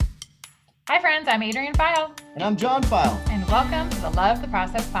Hi friends, I'm Adrienne File. And I'm John File. And welcome to the Love the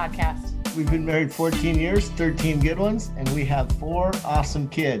Process podcast. We've been married 14 years, 13 good ones, and we have 4 awesome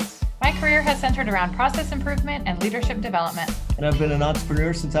kids. My career has centered around process improvement and leadership development. And I've been an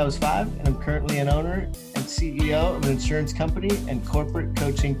entrepreneur since I was 5, and I'm currently an owner and CEO of an insurance company and corporate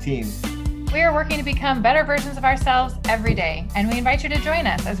coaching team. We are working to become better versions of ourselves every day, and we invite you to join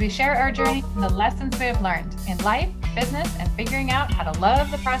us as we share our journey and the lessons we have learned in life, business, and figuring out how to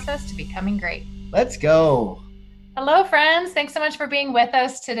love the process to becoming great. Let's go. Hello, friends. Thanks so much for being with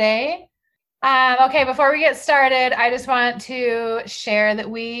us today. Okay, before we get started, I just want to share that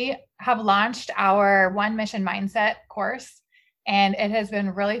we have launched our One Mission Mindset course, and it has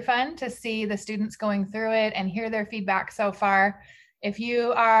been really fun to see the students going through it and hear their feedback so far. If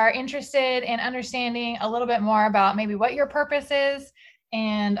you are interested in understanding a little bit more about maybe what your purpose is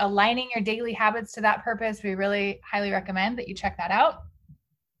and aligning your daily habits to that purpose, we really highly recommend that you check that out.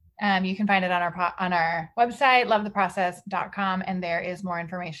 You can find it on our website, lovetheprocess.com, and there is more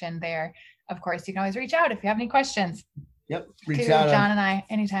information there. Of course, you can always reach out if you have any questions. Yep, reach to out John and I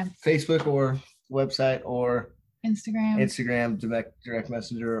anytime. Facebook or website or Instagram, direct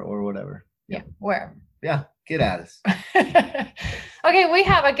messenger or whatever. Yeah, wherever. Yeah, get at us. Okay, we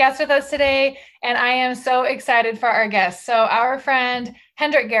have a guest with us today, and I am so excited for our guest. So our friend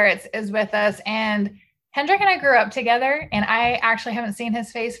Hendrik Gerritz is with us, and Hendrik and I grew up together, and I actually haven't seen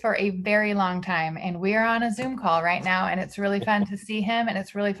his face for a very long time. And we are on a Zoom call right now, and it's really fun to see him, and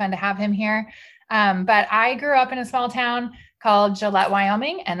it's really fun to have him here. But I grew up in a small town called Gillette,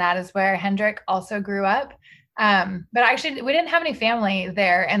 Wyoming, and that is where Hendrik also grew up. But actually, we didn't have any family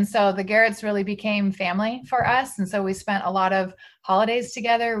there. And so the Gerritz really became family for us. And so we spent a lot of holidays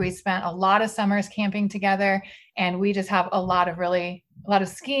together. We spent a lot of summers camping together, and we just have a lot of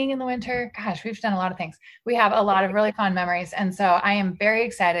skiing in the winter. Gosh, we've done a lot of things. We have a lot of really fun memories. And so I am very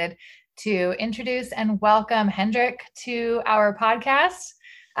excited to introduce and welcome Hendrik to our podcast.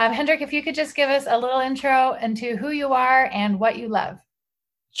 Hendrik, if you could just give us a little intro into who you are and what you love.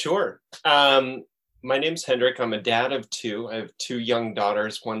 Sure. My name's Hendrik. I'm a dad of 2. I have 2 young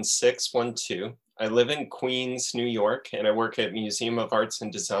daughters, one's 6, one 2. I live in Queens, New York, and I work at Museum of Arts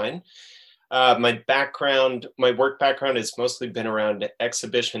and Design. My work background has mostly been around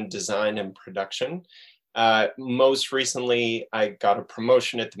exhibition design and production. Most recently, I got a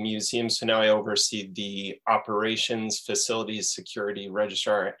promotion at the museum, so now I oversee the operations, facilities, security,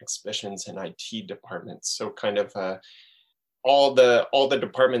 registrar, exhibitions, and IT departments. So kind of all the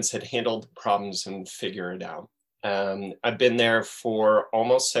departments that handle the problems and figure it out. I've been there for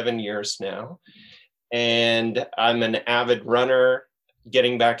almost 7 years now, and I'm an avid runner,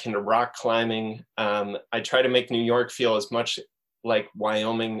 getting back into rock climbing. I try to make New York feel as much like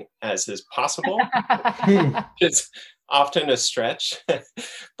Wyoming as is possible. It's often a stretch,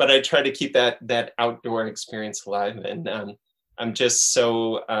 but I try to keep that outdoor experience alive. And I'm just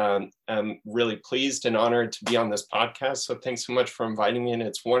so I'm really pleased and honored to be on this podcast. So thanks so much for inviting me. And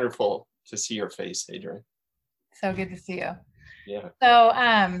it's wonderful to see your face, Adrienne. So good to see you. Yeah. So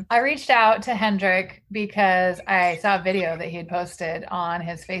I reached out to Hendrik because I saw a video that he had posted on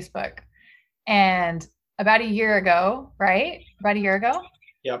his Facebook. And about a year ago, right? About a year ago?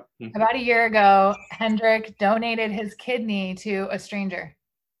 Yep. About a year ago, Hendrik donated his kidney to a stranger.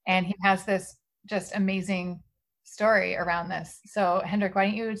 And he has this just amazing story around this. So Hendrik, why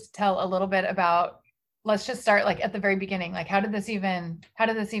don't you tell a little bit about, let's just start like at the very beginning. Like, how did this even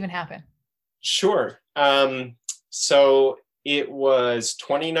happen? Sure. So it was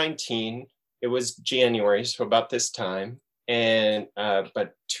 2019. It was January, so about this time, and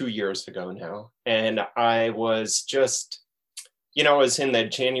but 2 years ago now. And I was just, I was in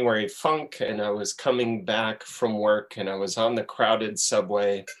that January funk, and I was coming back from work, and I was on the crowded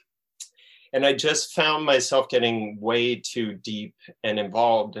subway, and I just found myself getting way too deep and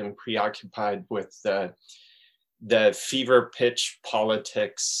involved and preoccupied with the fever pitch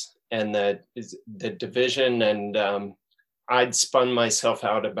politics and the division, and I'd spun myself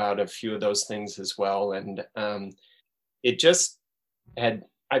out about a few of those things as well. And it just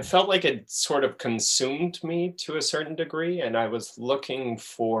I felt like it sort of consumed me to a certain degree. And I was looking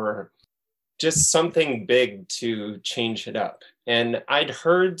for just something big to change it up. And I'd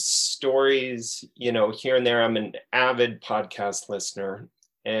heard stories, here and there. I'm an avid podcast listener.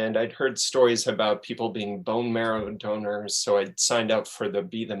 And I'd heard stories about people being bone marrow donors. So I'd signed up for the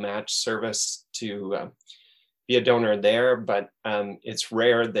Be the Match service to be a donor there, but it's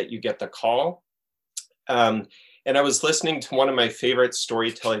rare that you get the call. And I was listening to one of my favorite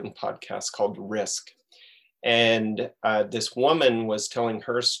storytelling podcasts called Risk. And this woman was telling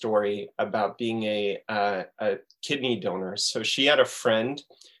her story about being a kidney donor. So she had a friend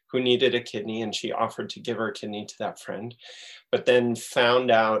who needed a kidney, and she offered to give her kidney to that friend, but then found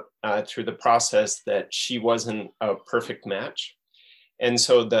out through the process that she wasn't a perfect match. And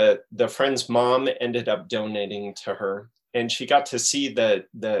so the friend's mom ended up donating to her, and she got to see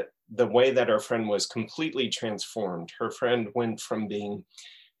the way that her friend was completely transformed. Her friend went from being,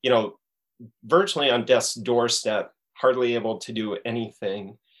 virtually on death's doorstep, hardly able to do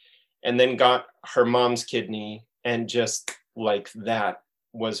anything, and then got her mom's kidney, and just like that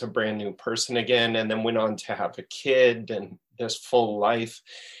was a brand new person again, and then went on to have a kid and this full life.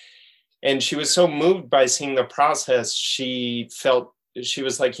 And she was so moved by seeing the process. She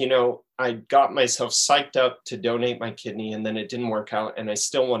was like, I got myself psyched up to donate my kidney, and then it didn't work out, and I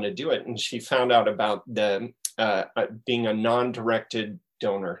still want to do it. And she found out about the being a non-directed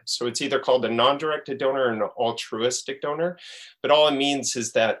donor. So it's either called a non-directed donor or an altruistic donor, but all it means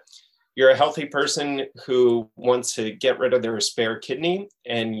is that you're a healthy person who wants to get rid of their spare kidney,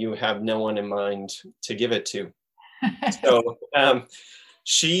 and you have no one in mind to give it to. So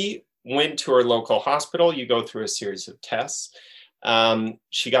she went to her local hospital. You go through a series of tests.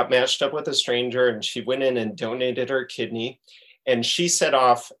 She got matched up with a stranger, and she went in and donated her kidney, and she set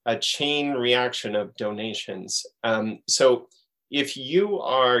off a chain reaction of donations. So if you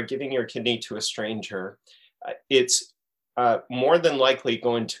are giving your kidney to a stranger, it's more than likely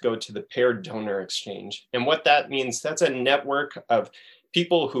going to go to the paired donor exchange. And what that means, that's a network of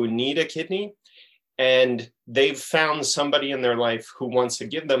people who need a kidney, and they've found somebody in their life who wants to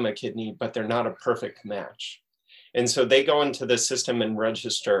give them a kidney, but they're not a perfect match. And so they go into the system and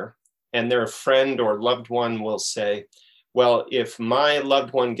register, and their friend or loved one will say, well, if my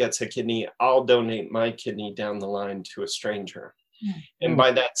loved one gets a kidney, I'll donate my kidney down the line to a stranger. Mm-hmm. And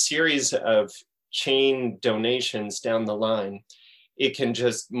by that series of chain donations down the line, it can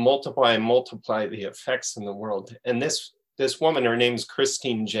just multiply the effects in the world. And this woman, her name's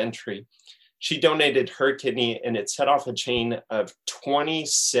Christine Gentry, she donated her kidney, and it set off a chain of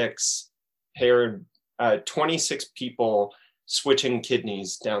 26 people switching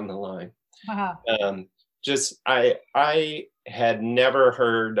kidneys down the line. Wow. I had never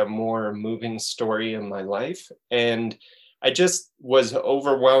heard a more moving story in my life. And I just was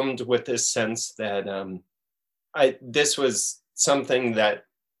overwhelmed with this sense that this was something that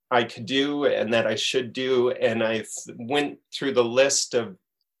I could do and that I should do. And I went through the list of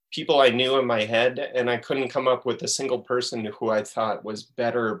people I knew in my head, and I couldn't come up with a single person who I thought was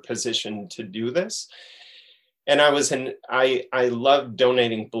better positioned to do this. And I love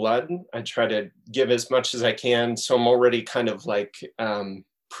donating blood. I try to give as much as I can. So I'm already kind of like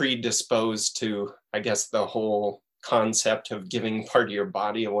predisposed to, I guess, the whole concept of giving part of your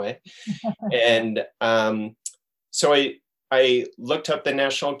body away. And so I looked up the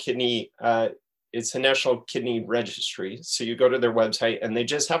National Kidney, it's a National Kidney Registry. So you go to their website, and they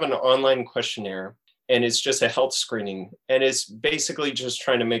just have an online questionnaire, and it's just a health screening. And it's basically just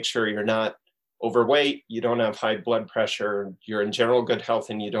trying to make sure you're not overweight, you don't have high blood pressure, you're in general good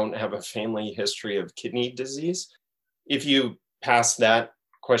health, and you don't have a family history of kidney disease. If you pass that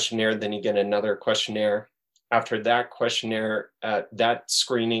questionnaire, then you get another questionnaire. After that questionnaire, that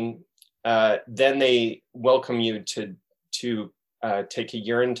screening, then they welcome you to take a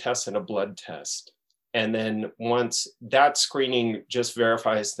urine test and a blood test. And then once that screening just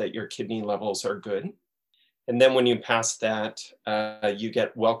verifies that your kidney levels are good. And then when you pass that, you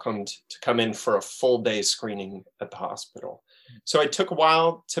get welcomed to come in for a full day screening at the hospital. So it took a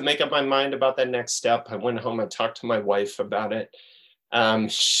while to make up my mind about that next step. I went home, I talked to my wife about it.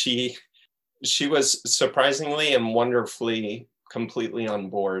 She was surprisingly and wonderfully completely on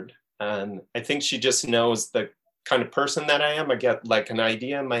board. I think she just knows the kind of person that I am. I get like an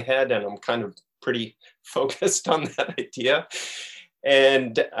idea in my head, and I'm kind of pretty focused on that idea.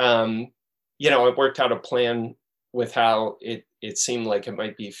 And, it worked out a plan with how it seemed like it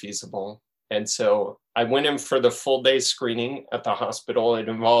might be feasible. And so I went in for the full day screening at the hospital. It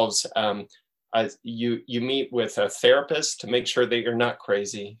involves, you meet with a therapist to make sure that you're not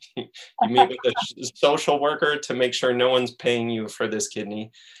crazy. You meet with a social worker to make sure no one's paying you for this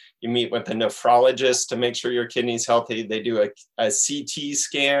kidney. You meet with a nephrologist to make sure your kidney's healthy. They do a CT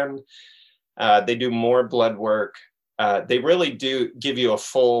scan. They do more blood work. They really do give you a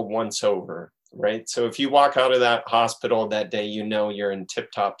full once over, right? So if you walk out of that hospital that day, you're in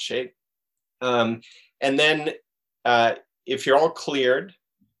tip-top shape. And then if you're all cleared,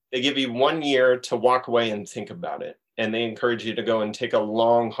 they give you 1 year to walk away and think about it. And they encourage you to go and take a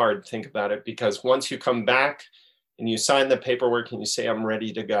long, hard think about it, because once you come back and you sign the paperwork and you say, I'm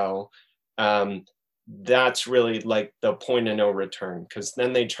ready to go, that's really like the point of no return, because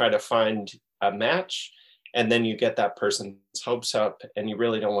then they try to find a match. And then you get that person's hopes up, and you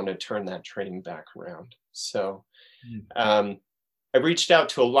really don't want to turn that train back around. So I reached out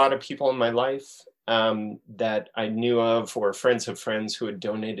to a lot of people in my life that I knew of, or friends of friends who had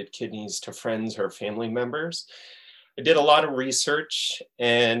donated kidneys to friends or family members. I did a lot of research,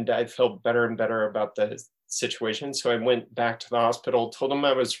 and I felt better and better about the situation. So I went back to the hospital, told them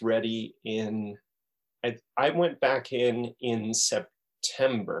I was ready I went back in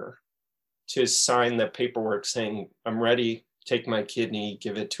September to sign the paperwork saying, I'm ready, take my kidney,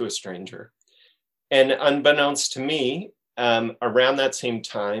 give it to a stranger. And unbeknownst to me, around that same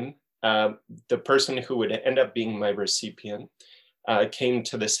time, the person who would end up being my recipient came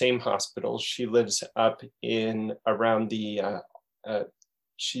to the same hospital. She lives up in around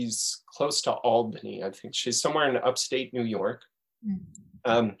she's close to Albany, I think. She's somewhere in upstate New York.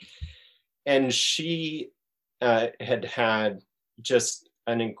 And she had just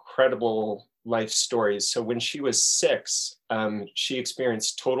an incredible life story. So when she was 6, she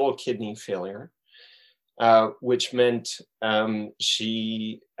experienced total kidney failure, which meant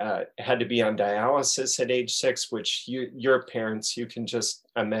she had to be on dialysis at age 6, which your parents, you can just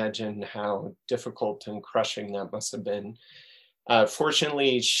imagine how difficult and crushing that must have been.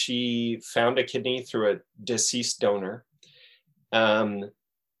 Fortunately, she found a kidney through a deceased donor.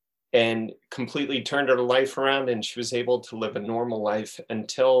 And completely turned her life around, and she was able to live a normal life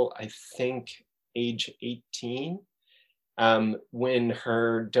until I think age 18, when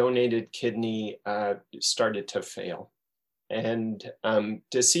her donated kidney started to fail. And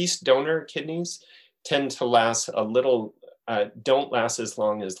deceased donor kidneys tend to last don't last as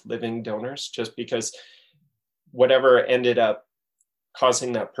long as living donors, just because whatever ended up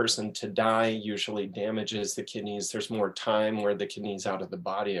causing that person to die usually damages the kidneys. There's more time where the kidney's out of the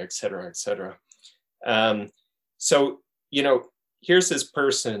body, et cetera, et cetera. So, here's this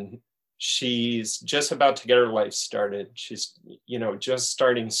person. She's just about to get her life started. She's, just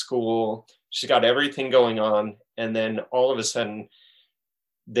starting school. She's got everything going on. And then all of a sudden,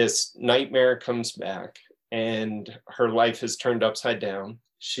 this nightmare comes back and her life is turned upside down.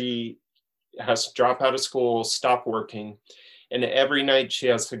 She has to drop out of school, stop working. And every night she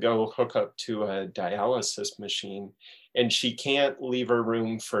has to go hook up to a dialysis machine, and she can't leave her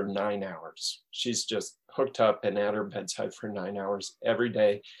room for 9 hours. She's just hooked up and at her bedside for 9 hours every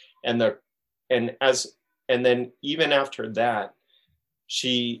day. And then even after that,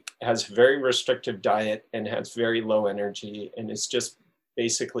 she has a very restrictive diet and has very low energy and is just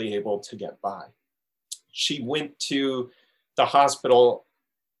basically able to get by. She went to the hospital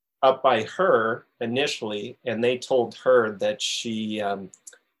up by her initially, and they told her that she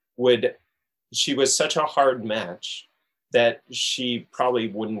was such a hard match that she probably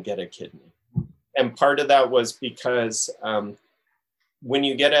wouldn't get a kidney. And part of that was because when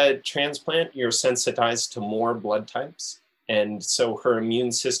you get a transplant, you're sensitized to more blood types. And so her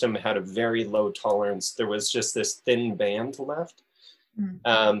immune system had a very low tolerance. There was just this thin band left.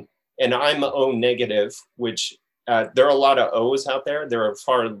 And I'm O negative, which there are a lot of O's out there. There are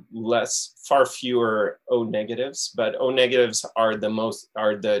far fewer O negatives, but O negatives are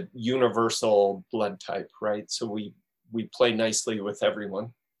the universal blood type, right? So we play nicely with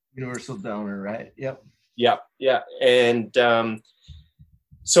everyone. Universal donor, right? Yep. Yeah. And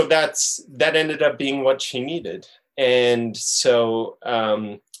so that ended up being what she needed. And so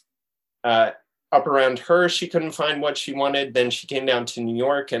up around her, she couldn't find what she wanted. Then she came down to New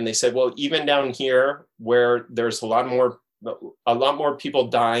York, and they said, well, even down here where there's a lot more people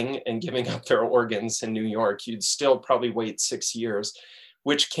dying and giving up their organs in New York, you'd still probably wait 6 years,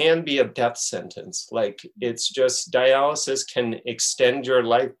 which can be a death sentence. Like, it's just dialysis can extend your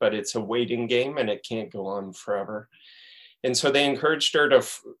life, but it's a waiting game and it can't go on forever. And so they encouraged her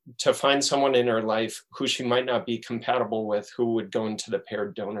to find someone in her life who she might not be compatible with, who would go into the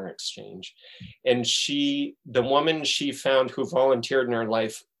paired donor exchange. And the woman she found who volunteered in her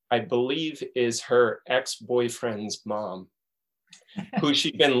life, I believe, is her ex-boyfriend's mom, who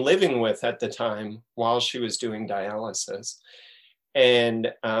she'd been living with at the time while she was doing dialysis.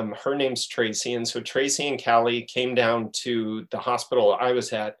 And her name's Tracy. And so Tracy and Callie came down to the hospital I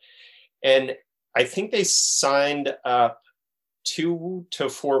was at. And I think they signed up 2 to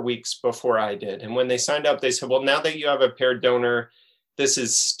 4 weeks before I did. And when they signed up, they said, well, now that you have a paired donor, this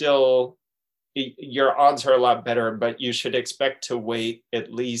is still, your odds are a lot better, but you should expect to wait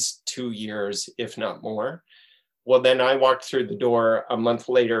at least 2 years, if not more. Well, then I walked through the door a month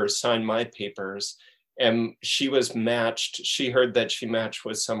later, signed my papers, and she was matched. She heard that she matched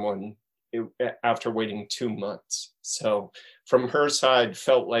with someone after waiting 2 months. So from her side,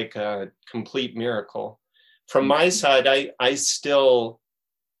 felt like a complete miracle. From my side, I still,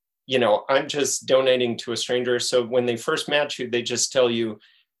 I'm just donating to a stranger. So when they first match you, they just tell you,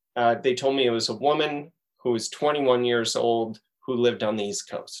 they told me it was a woman who was 21 years old who lived on the East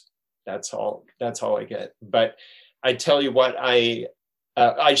Coast. That's all I get. But I tell you what, I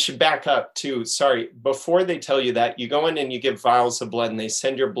should back up too. Sorry. Before they tell you that, you go in and you give vials of blood and they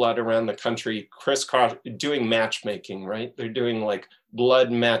send your blood around the country, crisscross, doing matchmaking, right? They're doing like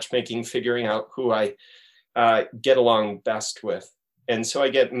blood matchmaking, figuring out who I get along best with. And so I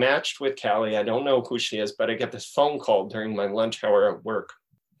get matched with Callie. I don't know who she is, but I get this phone call during my lunch hour at work.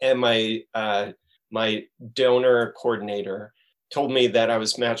 And my donor coordinator told me that I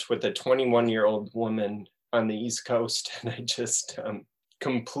was matched with a 21-year-old woman on the East Coast. And I just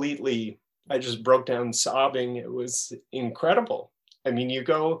I just broke down sobbing. It was incredible. I mean, you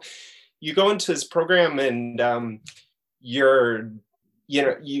go into this program and you're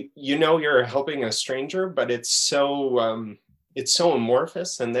helping a stranger, but it's so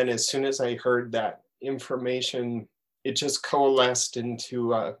amorphous. And then as soon as I heard that information, it just coalesced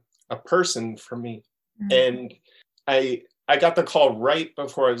into a person for me. Mm-hmm. And I got the call right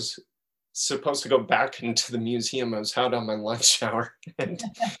before I was supposed to go back into the museum. I was out on my lunch hour, and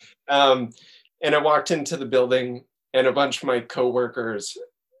I walked into the building, and a bunch of my coworkers,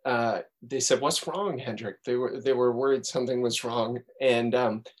 they said, "What's wrong, Hendrik?" They were worried something was wrong, and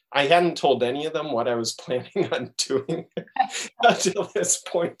I hadn't told any of them what I was planning on doing until this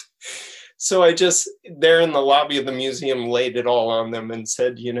point. So I just, there in the lobby of the museum, laid it all on them and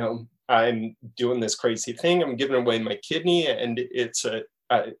said, I'm doing this crazy thing. I'm giving away my kidney, and it's a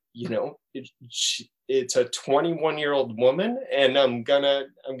 21-year-old woman, and I'm gonna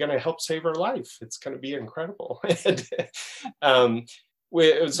help save her life. It's gonna be incredible. And,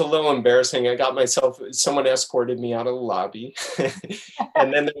 it was a little embarrassing. Someone escorted me out of the lobby.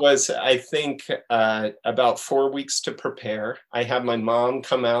 And then there was, I think, about 4 weeks to prepare. I had my mom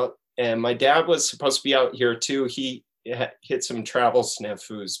come out, and my dad was supposed to be out here too. He hit some travel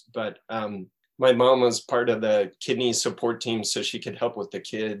snafus, but my mom was part of the kidney support team, so she could help with the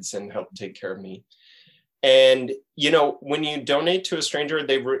kids and help take care of me. And, when you donate to a stranger,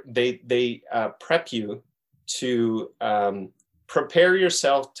 they prep you to prepare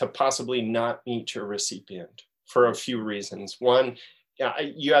yourself to possibly not meet your recipient for a few reasons. One,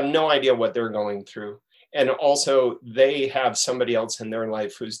 you have no idea what they're going through. And also, they have somebody else in their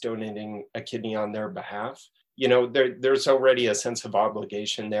life who's donating a kidney on their behalf. There's already a sense of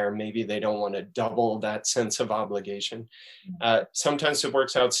obligation there. Maybe they don't want to double that sense of obligation. Sometimes it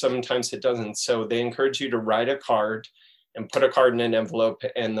works out, sometimes it doesn't. So they encourage you to write a card and put a card in an envelope,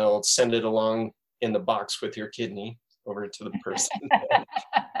 and they'll send it along in the box with your kidney over to the person.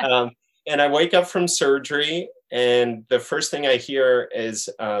 And I wake up from surgery, and the first thing I hear is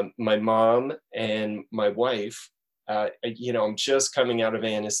my mom and my wife. I'm just coming out of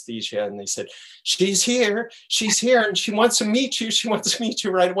anesthesia, and they said, she's here, and she wants to meet you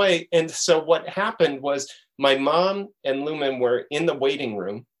right away. And so what happened was my mom and Lumen were in the waiting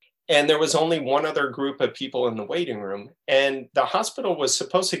room, and there was only one other group of people in the waiting room. And the hospital was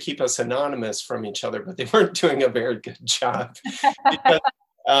supposed to keep us anonymous from each other, but they weren't doing a very good job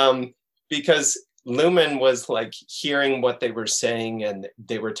because Lumen was like hearing what they were saying, and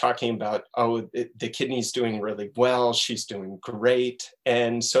they were talking about, the kidney's doing really well. She's doing great.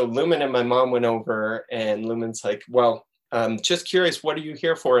 And so Lumen and my mom went over, and Lumen's like, well, just curious, what are you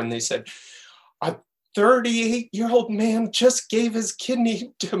here for? And they said, a 38-year-old man just gave his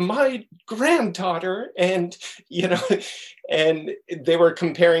kidney to my granddaughter. And, and they were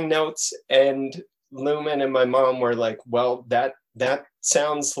comparing notes, and Lumen and my mom were like, well, that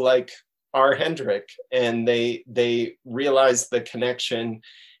sounds like our Hendrik. And they realized the connection,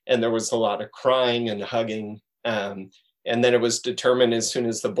 and there was a lot of crying and hugging. And then it was determined as soon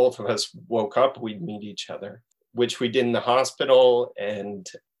as the both of us woke up, we'd meet each other, which we did in the hospital. And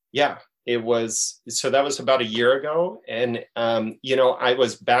yeah, that was about a year ago. And, I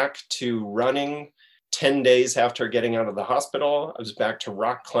was back to running 10 days after getting out of the hospital. I was back to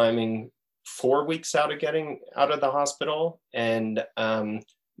rock climbing 4 weeks out of getting out of the hospital. And,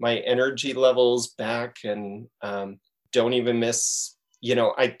 my energy levels back, and don't even miss,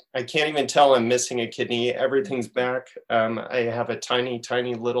 I can't even tell I'm missing a kidney. Everything's back. I have a tiny,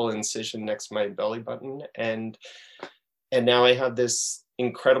 tiny little incision next to my belly button. And now I have this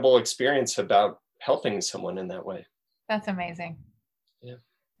incredible experience about helping someone in that way. That's amazing. Yeah.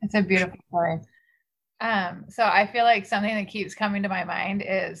 It's a beautiful story. So I feel like something that keeps coming to my mind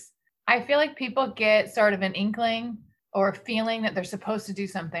is, I feel like people get sort of an inkling or feeling that they're supposed to do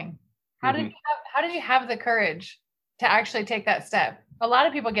something. How did you have the courage to actually take that step? A lot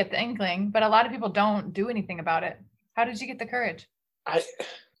of people get the inkling, but a lot of people don't do anything about it. How did you get the courage?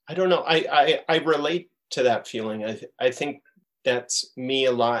 I don't know. I relate to that feeling. I think that's me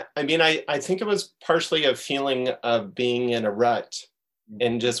a lot. I mean, I think it was partially a feeling of being in a rut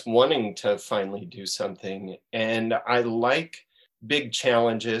and just wanting to finally do something. And I like big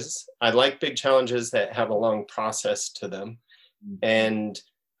challenges. I like big challenges that have a long process to them. And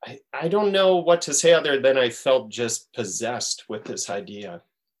I don't know what to say other than I felt just possessed with this idea.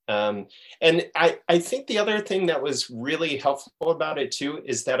 And I think the other thing that was really helpful about it too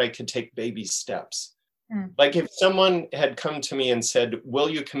is that I could take baby steps. Like if someone had come to me and said, will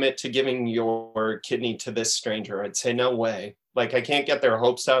you commit to giving your kidney to this stranger? I'd say, no way. Like I can't get their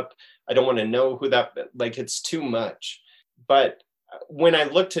hopes up. I don't want to know who that, like it's too much. But when I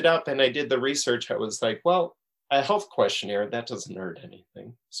looked it up and I did the research, I was like, well, a health questionnaire, that doesn't hurt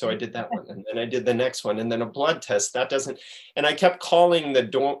anything. So I did that one. And then I did the next one. And then a blood test, that doesn't. And I kept calling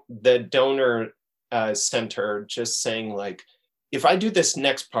the donor center, just saying like, if I do this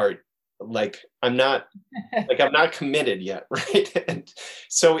next part, like I'm not committed yet, right? And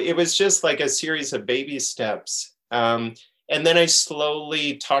so it was just like a series of baby steps. And then I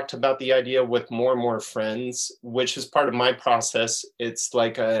slowly talked about the idea with more and more friends, which is part of my process. It's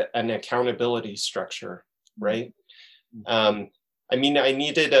like an accountability structure, right? I mean, I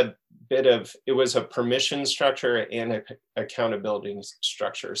needed a bit of, it was a permission structure and an accountability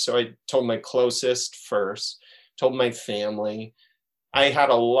structure. So I told my closest first, told my family. I had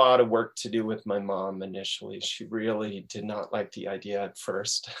a lot of work to do with my mom initially. She really did not like the idea at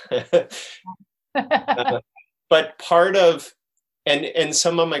first. But part of, and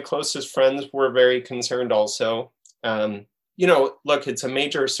some of my closest friends were very concerned also. You know, look, it's a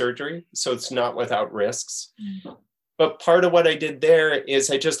major surgery, so it's not without risks. But part of what I did there is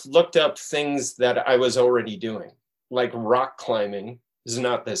I just looked up things that I was already doing, like rock climbing is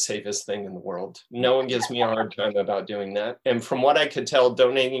not the safest thing in the world. No one gives me a hard time about doing that. And from what I could tell,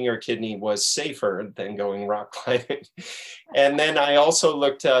 donating your kidney was safer than going rock climbing. And then I also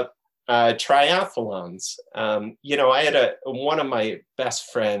looked up triathlons. You know, I had one of my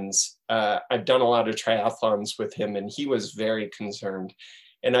best friends, I've done a lot of triathlons with him, and he was very concerned.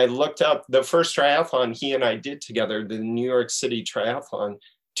 And I looked up the first triathlon he and I did together, the New York City Triathlon.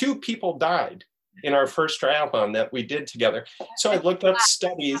 2 people died in our first triathlon that we did together. So I looked up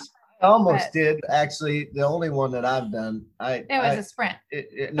studies. I almost did, actually. The only one that I've done. It was a sprint.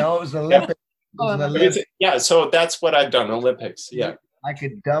 No, it was an Olympic. Yeah, so that's what I've done, Olympics. Yeah. I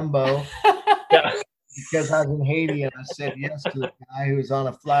could Dumbo. Yeah. Because I was in Haiti and I said yes to a guy who was on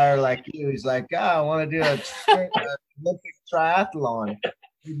a flyer like you. He's like, I want to do an Olympic triathlon.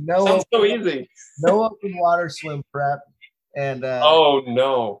 Sounds so easy. No open water swim prep. And oh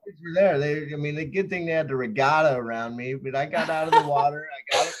no, kids were there. The good thing they had the regatta around me, but I got out of the water.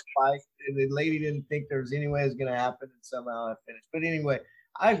 I got a bike. The lady didn't think there was any way it was going to happen, and somehow I finished. But anyway,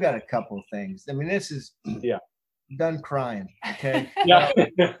 I've got a couple of things. I mean, this is I'm done crying. Okay. Yeah.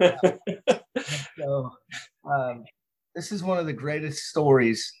 So this is one of the greatest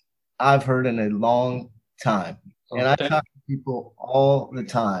stories I've heard in a long time, and I talk to people all the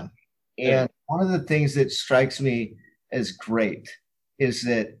time. And one of the things that strikes me as great is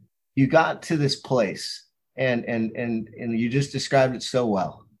that you got to this place and you just described it so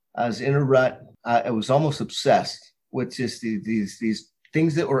well. I was in a rut. I was almost obsessed with just these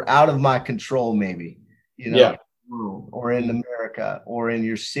things that were out of my control, maybe, you know, or in America or in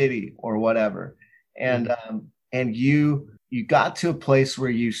your city or whatever. And you got to a place where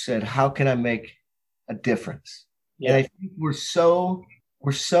you said, how can I make a difference? And I think we're so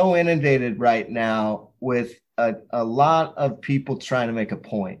inundated right now with a lot of people trying to make a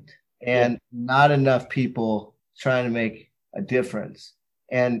point and not enough people trying to make a difference.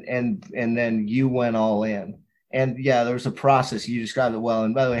 And then you went all in. And there was a process. You described it well.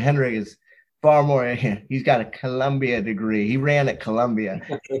 And by the way, Hendrik is far more. He's got a Columbia degree. He ran at Columbia.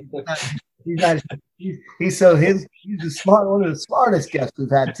 He's the smart, one of the smartest guests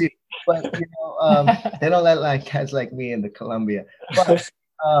we've had too. But they don't let like guys like me into Columbia.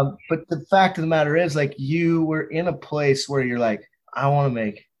 But the fact of the matter is, like, you were in a place where you're like, I want to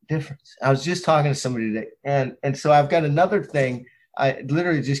make a difference. I was just talking to somebody today, and so I've got another thing. I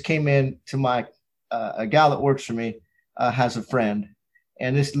literally just came in to my a gal that works for me has a friend,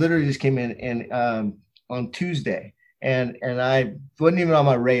 and this literally just came in on Tuesday, and I wasn't even on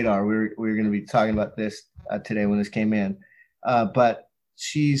my radar. We were going to be talking about this today when this came in, but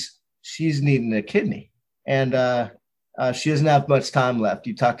she's needing a kidney, and she doesn't have much time left.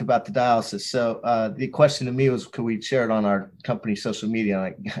 You talked about the dialysis. So the question to me was, could we share it on our company social media? I'm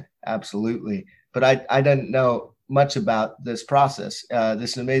like, absolutely. But I didn't know much about this process.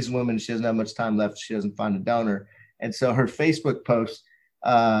 This is an amazing woman. She doesn't have much time left. She doesn't find a donor. And so her Facebook post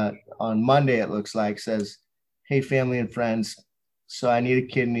on Monday, it looks like, says, "Hey, family and friends, so I need a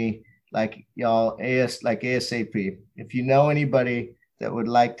kidney, like y'all, ASAP. If you know anybody that would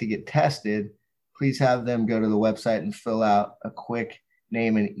like to get tested, please have them go to the website and fill out a quick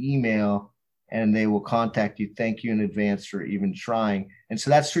name and email, and they will contact you. Thank you in advance for even trying." And so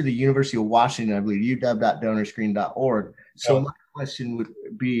that's through the University of Washington, I believe, uw.donorscreen.org. So my question would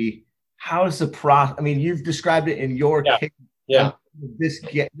be, how is the process? I mean, you've described it in your case. Yeah. This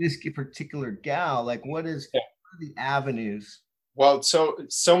particular gal, like, what are the avenues? Well, so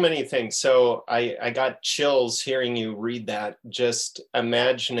many things. So I got chills hearing you read that, just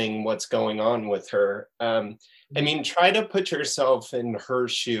imagining what's going on with her. I mean, try to put yourself in her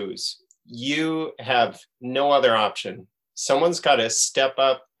shoes. You have no other option. Someone's got to step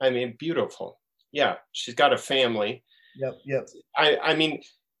up. I mean, beautiful. Yeah, she's got a family. Yep. I mean,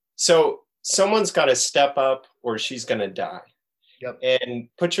 so someone's got to step up or she's going to die. Yep. And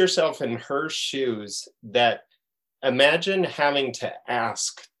put yourself in her shoes. That imagine having to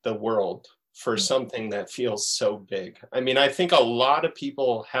ask the world for something that feels so big. I mean, I think a lot of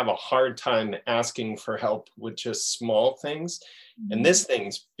people have a hard time asking for help with just small things. And this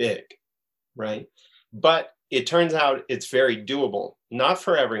thing's big, right? But it turns out it's very doable, not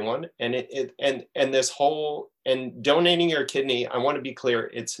for everyone. And and this whole, and donating your kidney, I want to be clear,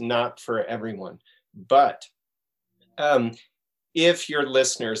 it's not for everyone. But if your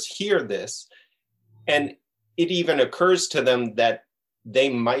listeners hear this and it even occurs to them that they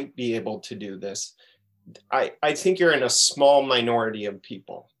might be able to do this, I think you're in a small minority of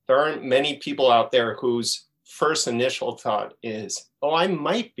people. There aren't many people out there whose first initial thought is, oh, I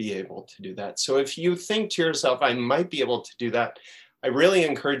might be able to do that. So if you think to yourself, I might be able to do that, I really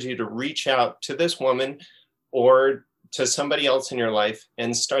encourage you to reach out to this woman or to somebody else in your life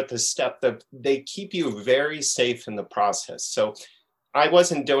and start the step that they keep you very safe in the process. So I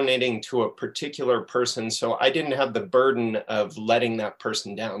wasn't donating to a particular person, so I didn't have the burden of letting that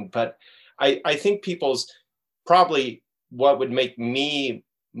person down. But I think people's probably what would make me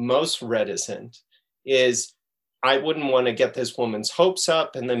most reticent is I wouldn't want to get this woman's hopes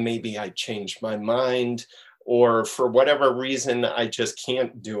up and then maybe I change my mind, or for whatever reason, I just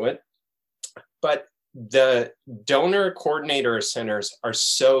can't do it. But the donor coordinator centers are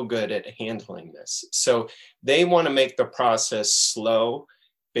so good at handling this. So they want to make the process slow,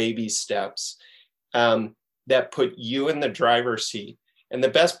 baby steps that put you in the driver's seat. And the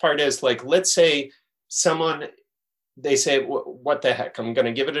best part is, like, let's say they say, what the heck, I'm going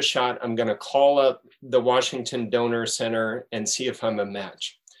to give it a shot. I'm going to call up the Washington Donor Center and see if I'm a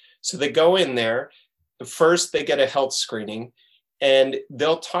match. So they go in there. First, they get a health screening and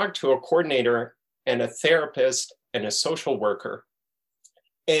they'll talk to a coordinator and a therapist and a social worker.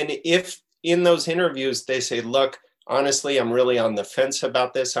 And if in those interviews they say, look, honestly, I'm really on the fence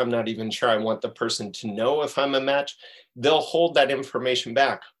about this, I'm not even sure I want the person to know if I'm a match, they'll hold that information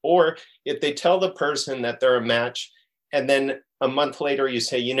back. Or if they tell the person that they're a match, and then a month later you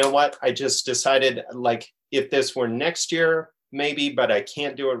say, you know what, I just decided, like, if this were next year, maybe, but I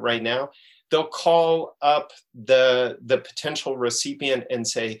can't do it right now, they'll call up the potential recipient and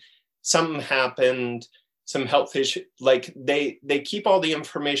say, something happened, some health issue. Like, they keep all the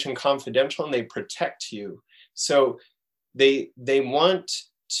information confidential and they protect you. So they want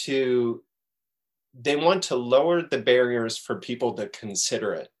to lower the barriers for people to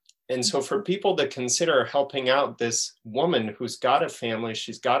consider it. And so for people to consider helping out this woman who's got a family,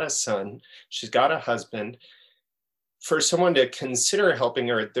 she's got a son, she's got a husband, for someone to consider helping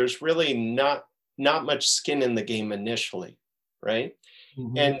her, there's really not much skin in the game initially, right?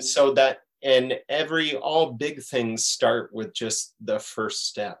 Mm-hmm. And so all big things start with just the first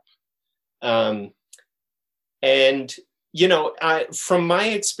step. And, you know, from my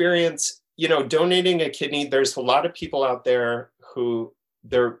experience, you know, donating a kidney, there's a lot of people out there who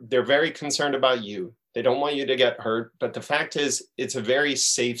they're very concerned about you. They don't want you to get hurt. But the fact is, it's a very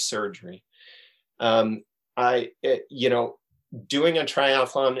safe surgery. You know, doing a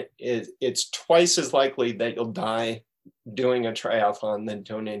triathlon, it's twice as likely that you'll die doing a triathlon than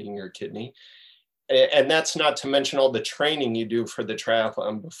donating your kidney. And that's not to mention all the training you do for the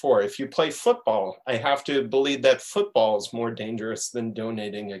triathlon before. If you play football, I have to believe that football is more dangerous than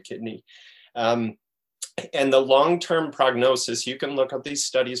donating a kidney. And the long-term prognosis, you can look up these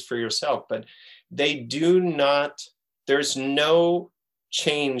studies for yourself, but there's no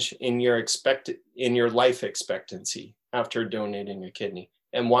change in your life expectancy after donating a kidney.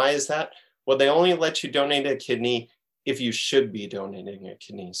 And why is that? Well, they only let you donate a kidney if you should be donating a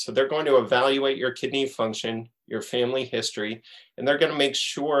kidney. So they're going to evaluate your kidney function, your family history, and they're going to make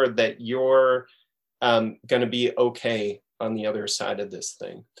sure that you're going to be okay on the other side of this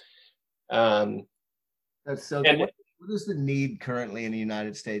thing. That's so. What is the need currently in the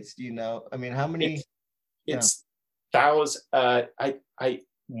United States? Do you know? I mean, how many? It's thousands. I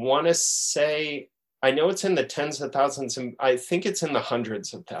want to say, I know it's in the tens of thousands, and I think it's in the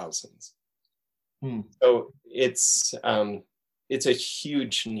hundreds of thousands. So it's a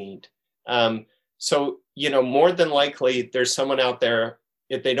huge need. So, more than likely, there's someone out there.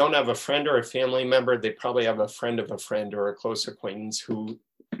 If they don't have a friend or a family member, they probably have a friend of a friend or a close acquaintance who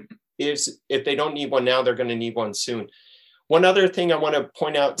is, if they don't need one now, they're going to need one soon. One other thing I want to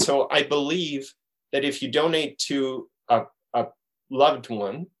point out. So I believe that if you donate to a loved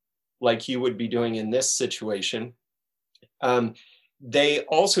one, like you would be doing in this situation, they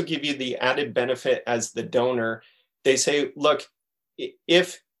also give you the added benefit as the donor. They say, look,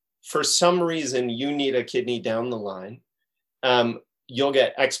 if for some reason you need a kidney down the line, you'll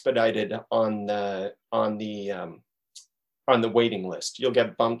get expedited on the waiting list. You'll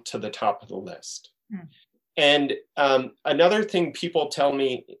get bumped to the top of the list. And another thing people tell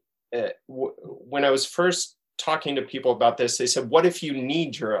me when I was first talking to people about this, they said, what if you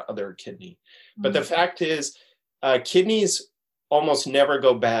need your other kidney? But the fact is, kidneys almost never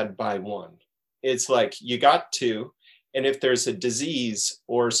go bad by one. It's like you got two, and if there's a disease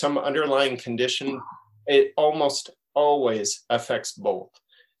or some underlying condition, it almost always affects both.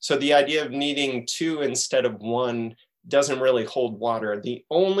 So the idea of needing two instead of one doesn't really hold water. The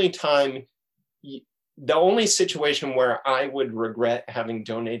only situation where I would regret having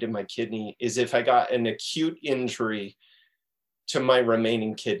donated my kidney is if I got an acute injury to my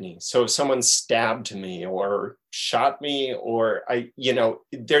remaining kidney. So if someone stabbed me or shot me, or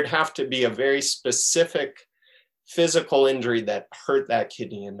there'd have to be a very specific physical injury that hurt that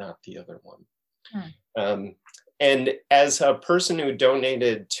kidney and not the other one. And as a person who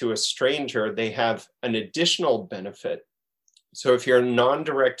donated to a stranger, they have an additional benefit. So if you're a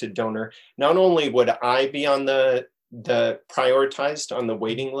non-directed donor, not only would I be on the prioritized on the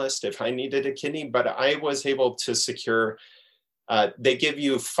waiting list if I needed a kidney, but I was able to secure, they give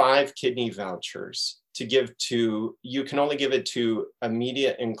you 5 kidney vouchers to give to, you can only give it to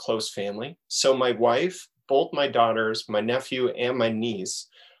immediate and close family. So my wife, both my daughters, my nephew, and my niece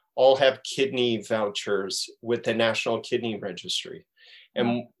all have kidney vouchers with the National Kidney Registry.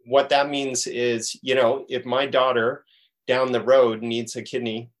 And what that means is, if my daughter down the road needs a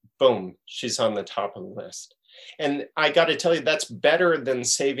kidney, boom, she's on the top of the list. And I got to tell you, that's better than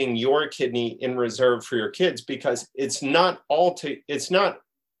saving your kidney in reserve for your kids, because it's not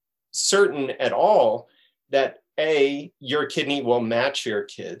certain at all that A, your kidney will match your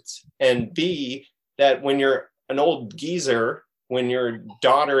kids, and B, that when you're an old geezer, when your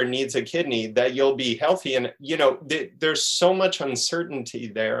daughter needs a kidney, that you'll be healthy. And, there's so much uncertainty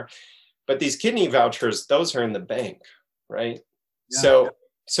there, but these kidney vouchers, those are in the bank, right? Yeah.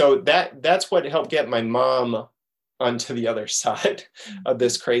 So that's what helped get my mom onto the other side of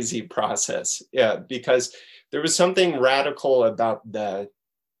this crazy process. Yeah, because there was something radical about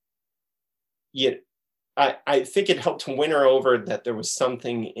I think it helped to win her over that there was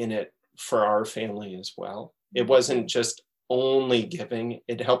something in it for our family as well. It wasn't just only giving,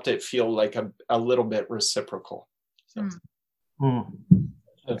 it helped it feel like a little bit reciprocal. So.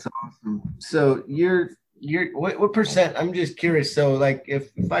 That's awesome. So you're what percent, I'm just curious. So like if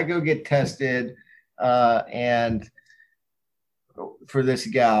I go get tested and for this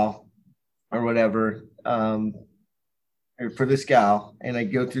gal or whatever, or for this gal, and I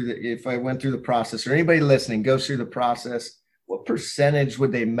go through if I went through the process, or anybody listening goes through the process, what percentage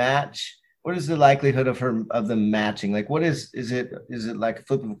would they match? What is the likelihood of them matching? Like, what is it like a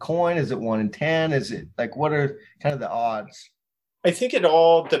flip of a coin? Is it 1 in 10? Is it like, what are kind of the odds? I think it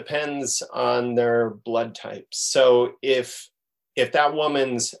all depends on their blood type. So if that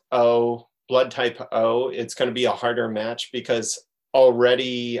woman's blood type O, it's going to be a harder match, because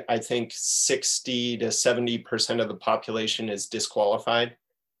already I think 60 to 70% of the population is disqualified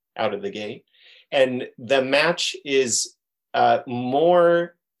out of the gate. And the match is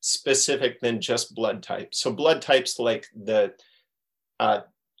more specific than just blood type. So blood type's like the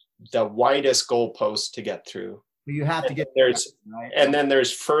widest goalpost to get through. You have to get right? And then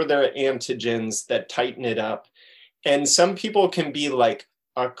there's further antigens that tighten it up. And some people can be like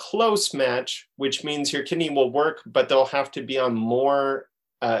a close match, which means your kidney will work, but they'll have to be on more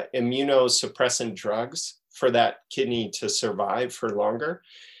immunosuppressant drugs for that kidney to survive for longer.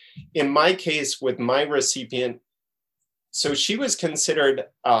 In my case, with my recipient, so she was considered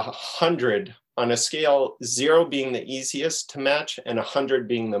 100 on a scale, 0 being the easiest to match and 100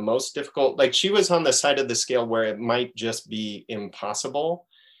 being the most difficult. Like, she was on the side of the scale where it might just be impossible.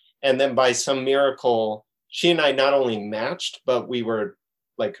 And then by some miracle, she and I not only matched, but we were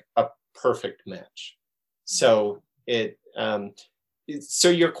like a perfect match. So so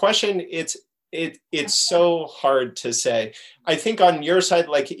your question, it's so hard to say. I think on your side,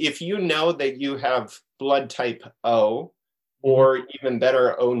 like if you know that you have blood type O, or even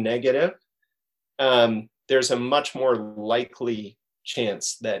better, O negative, there's a much more likely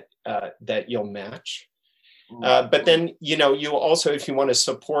chance that that you'll match. But then, you also, if you want to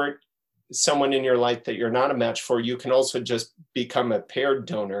support someone in your life that you're not a match for, you can also just become a paired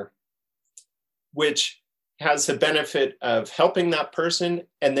donor, which has the benefit of helping that person.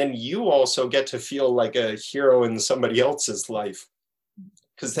 And then you also get to feel like a hero in somebody else's life,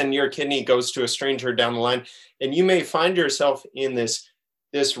 because then your kidney goes to a stranger down the line, and you may find yourself in this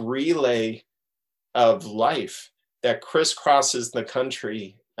relay of life that crisscrosses the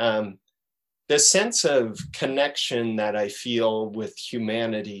country. The sense of connection that I feel with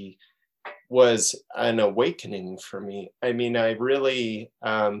humanity was an awakening for me. I mean, I really,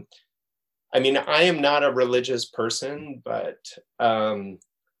 I am not a religious person, but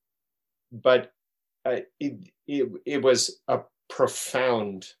it was a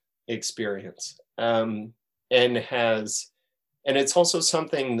profound experience, and it's also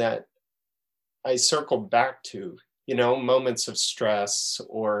something that I circle back to, moments of stress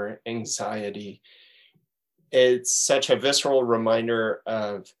or anxiety. It's such a visceral reminder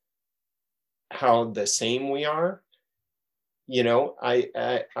of how the same we are.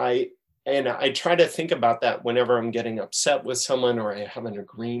 I try to think about that whenever I'm getting upset with someone, or I have an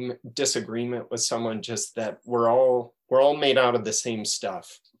disagreement with someone, just that we're all made out of the same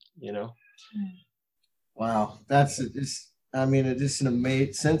stuff, Wow. That's just an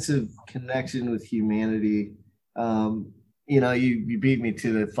amazing sense of connection with humanity. You beat me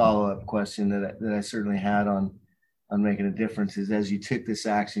to the follow-up question that I certainly had on making a difference, is as you took this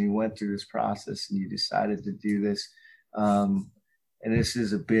action, you went through this process and you decided to do this. And this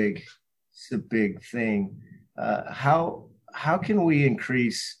is a big thing. How can we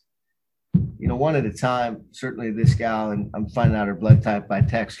increase, one at a time? Certainly this gal, and I'm finding out her blood type by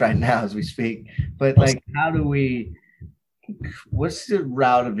text right now as we speak, but like, what's the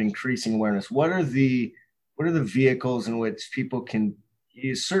route of increasing awareness? What are the vehicles in which people can,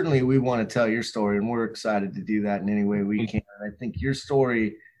 certainly we want to tell your story, and we're excited to do that in any way we can. I think your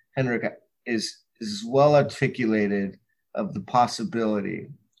story, Hendrik, is well articulated of the possibility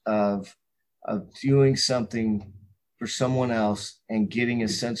of doing something for someone else and getting a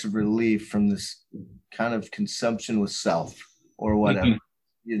sense of relief from this kind of consumption with self or whatever,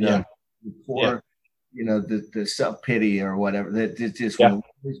 the self-pity or whatever that just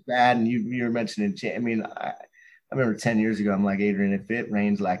was bad. And you were mentioning, I remember 10 years ago, I'm like, Adrian, if it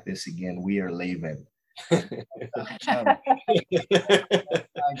rains like this again, we are leaving.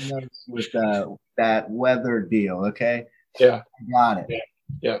 With that weather deal. Okay. Yeah. I got it.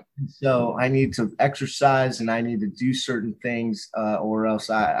 Yeah. So I need to exercise and I need to do certain things, or else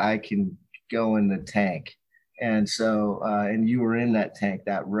I can go in the tank. And so, and you were in that tank,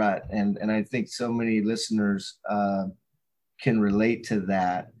 that rut. And I think so many listeners can relate to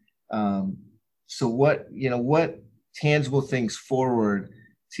that. So what tangible things forward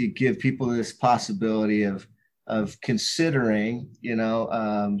to give people this possibility of considering, is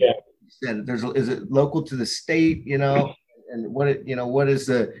it local to the state, and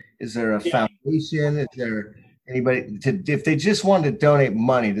is there a foundation? Is there anybody if they just wanted to donate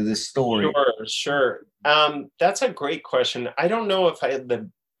money to this story? Sure. That's a great question. I don't know if I had the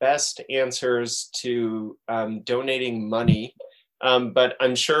best answers to donating money, but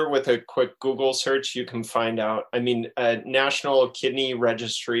I'm sure with a quick Google search, you can find out. National Kidney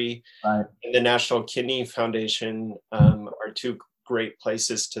Registry and the National Kidney Foundation are two great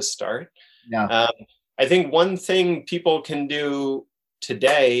places to start. Yeah. I think one thing people can do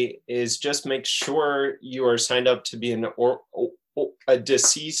today is just make sure you are signed up to be a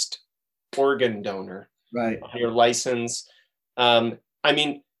deceased organ donor. Right. Your license. That's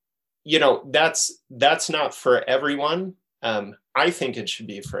not for everyone. I think it should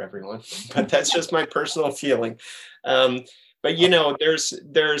be for everyone, but that's just my personal feeling. But there's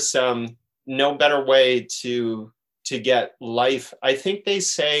no better way to get life. I think they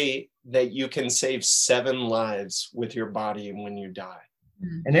say that you can save 7 lives with your body when you die.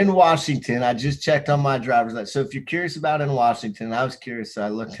 And in Washington, I just checked on my driver's license. So if you're curious about in Washington, I was curious. So I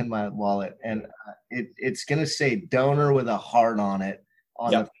looked in my wallet, and it's going to say donor with a heart on it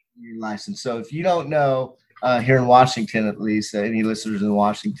on your license. So if you don't know, here in Washington, at least, any listeners in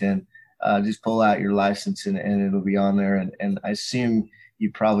Washington, just pull out your license and it'll be on there. And I assume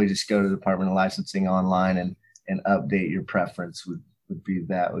you probably just go to the Department of Licensing online and update your preference would be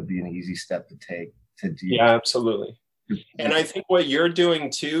an easy step to take to do. Yeah, absolutely. And I think what you're doing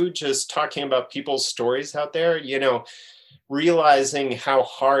too, just talking about people's stories out there, you know, realizing how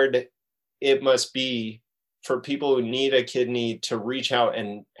hard it must be for people who need a kidney to reach out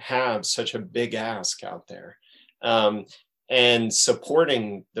and have such a big ask out there. And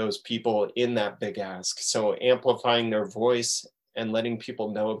supporting those people in that big ask. So amplifying their voice and letting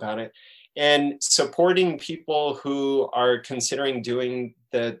people know about it, and supporting people who are considering doing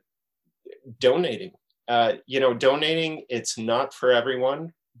the donating. You know, donating, it's not for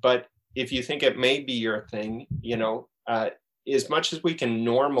everyone, but if you think it may be your thing, you know, as much as we can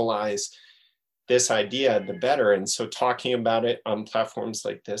normalize this idea, the better. And so talking about it on platforms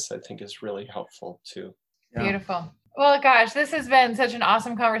like this, I think is really helpful too. Yeah. Beautiful. Well, gosh, this has been such an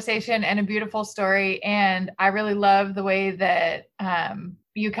awesome conversation and a beautiful story. And I really love the way that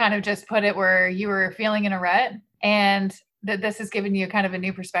you kind of just put it where you were feeling in a rut, and that this has given you kind of a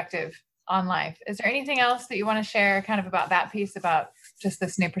new perspective on life. Is there anything else that you want to share kind of about that piece, about just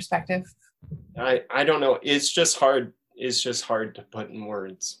this new perspective? I don't know. It's just hard. It's just hard to put in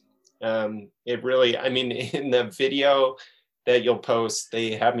words. It really, I mean, in the video that you'll post,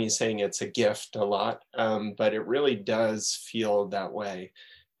 they have me saying it's a gift a lot, but it really does feel that way.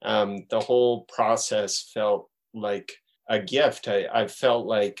 The whole process felt like a gift. I felt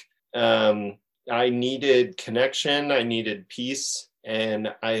like I needed connection, I needed peace, and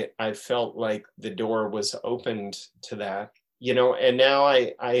I felt like the door was opened to that, you know. And now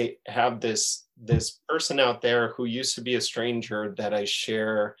I have this person out there who used to be a stranger that I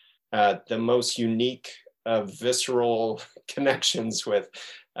share the most unique visceral connections with,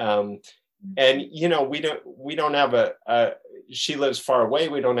 and you know, we don't have a she lives far away,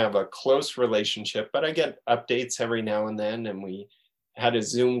 we don't have a close relationship, but I get updates every now and then, and we had a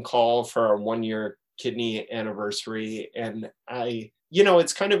Zoom call for our 1-year kidney anniversary. And you know,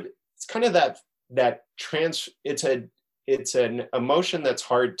 it's kind of that it's an emotion that's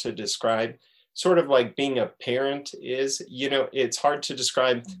hard to describe, sort of like being a parent is, you know, it's hard to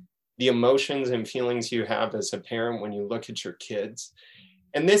describe the emotions and feelings you have as a parent when you look at your kids.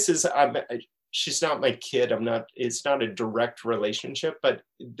 And this is, she's not my kid. It's not a direct relationship, but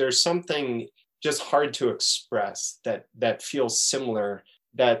there's something just hard to express that feels similar.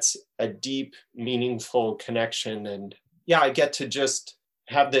 That's a deep, meaningful connection. And yeah, I get to just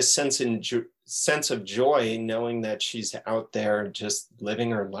have this sense of joy knowing that she's out there just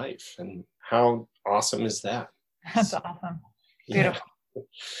living her life. And how awesome is that? That's awesome. Beautiful. Yeah.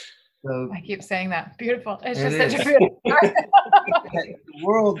 So, I keep saying that. Beautiful. It's just such a beautiful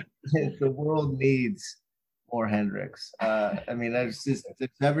the world needs more Hendricks. I mean, it's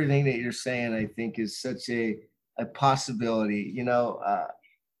everything that you're saying, I think, is such a possibility. You know,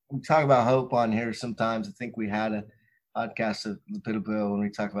 we talk about hope on here sometimes. I think we had a podcast of Little Bill when we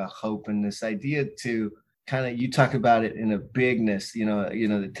talk about hope, and this idea to kind of, you talk about it in a bigness, you know,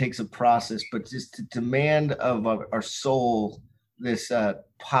 it takes a process, but just to demand of our soul this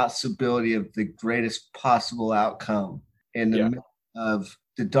possibility of the greatest possible outcome in the midst of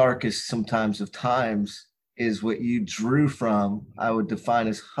the darkest sometimes of times is what you drew from, I would define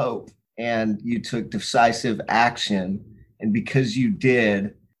as hope. And you took decisive action. And because you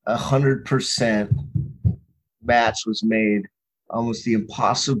did, 100% match was made. Almost the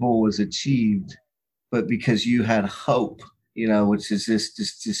impossible was achieved. But because you had hope, you know, which is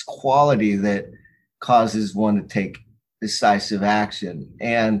this quality that causes one to take decisive action.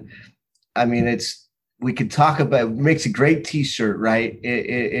 And I mean, we could talk about, it makes a great t-shirt, right?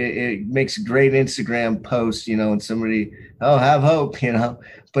 It makes a great Instagram post, you know, and somebody, have hope, you know,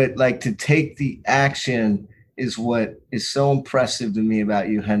 but like to take the action is what is so impressive to me about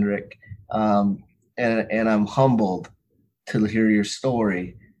you, Hendrik. And I'm humbled to hear your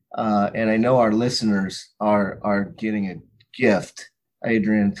story. And I know our listeners are getting a gift.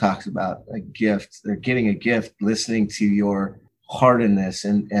 Adrian talks about a gift. They're getting a gift listening to your heartedness.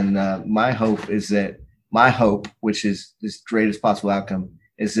 And my hope, which is this greatest possible outcome,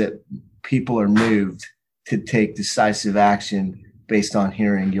 is that people are moved to take decisive action based on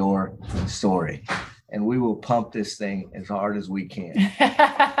hearing your story. And we will pump this thing as hard as we can.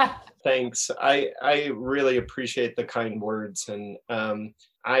 Thanks. I really appreciate the kind words. And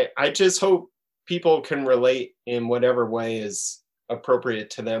I just hope people can relate in whatever way is appropriate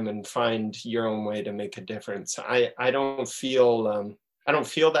to them and find your own way to make a difference. I don't feel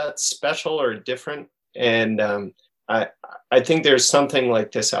that special or different. And I think there's something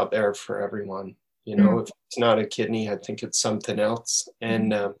like this out there for everyone. You know, if it's not a kidney, I think it's something else.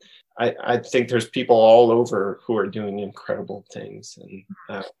 And I think there's people all over who are doing incredible things. And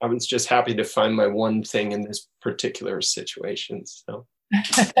I was just happy to find my one thing in this particular situation. So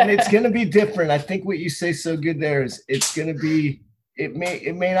And it's going to be different. I think what you say so good there is it's going to be, it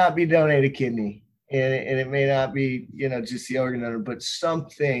may not be donated kidney, and it may not be, just the organ donor, but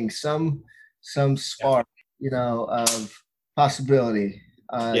something, some spark, of possibility.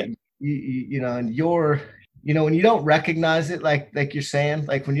 And when you don't recognize it, like you're saying,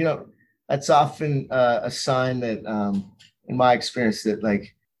 like when you don't, that's often a sign that, in my experience, that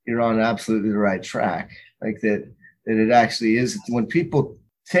like you're on absolutely the right track. Like that it actually is. When people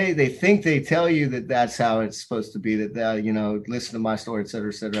say they think they tell you that that's how it's supposed to be, that listen to my story, et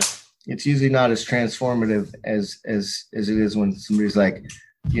cetera, it's usually not as transformative as it is when somebody's like,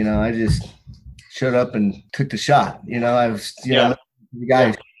 I just showed up and took the shot. I was, the guy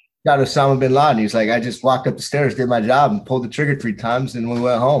who shot Osama bin Laden. He's like, I just walked up the stairs, did my job, and pulled the trigger 3 times, and we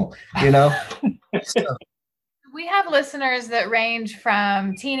went home. So. We have listeners that range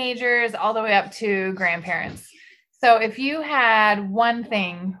from teenagers all the way up to grandparents. So if you had one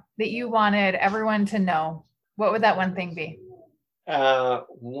thing that you wanted everyone to know, what would that one thing be?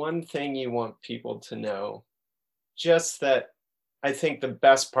 One thing you want people to know, just that I think the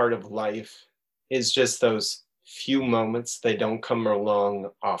best part of life is just those few moments. They don't come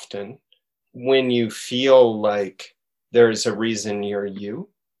along often when you feel like there's a reason you're you,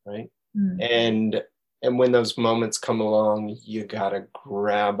 right? Mm-hmm. And when those moments come along, you gotta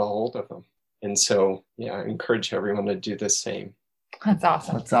grab a hold of them. And so, I encourage everyone to do the same. That's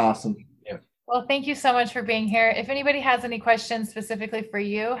awesome. That's awesome. Yeah. Well, thank you so much for being here. If anybody has any questions specifically for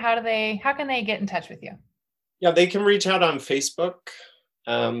you, how can they get in touch with you? Yeah, they can reach out on Facebook.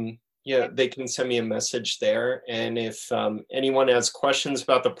 They can send me a message there. And if anyone has questions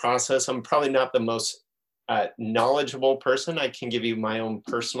about the process, I'm probably not the most knowledgeable person. I can give you my own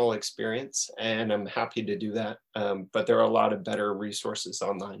personal experience, and I'm happy to do that. But there are a lot of better resources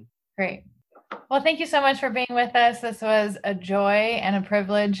online. Great. Well, thank you so much for being with us. This was a joy and a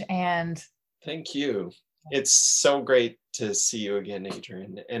privilege. And thank you. It's so great to see you again,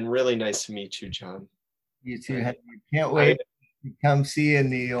 Adrian, and really nice to meet you, John. You too. Can't wait to come see you in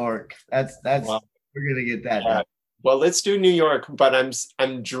New York. That's well, we're gonna get that done. Well, let's do New York, but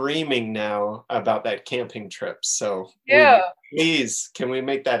I'm dreaming now about that camping trip. So please, can we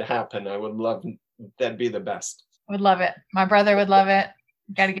make that happen? I would love, that'd be the best. Would love it. My brother would love it.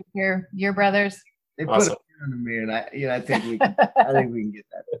 Got to get your brothers. They put a on me, and I think we can get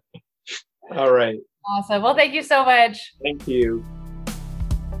that. All right. Awesome. Well, thank you so much. Thank you.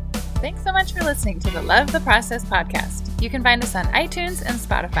 Thanks so much for listening to the Love the Process podcast. You can find us on iTunes and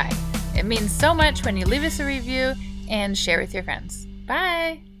Spotify. It means so much when you leave us a review and share with your friends.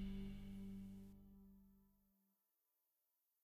 Bye.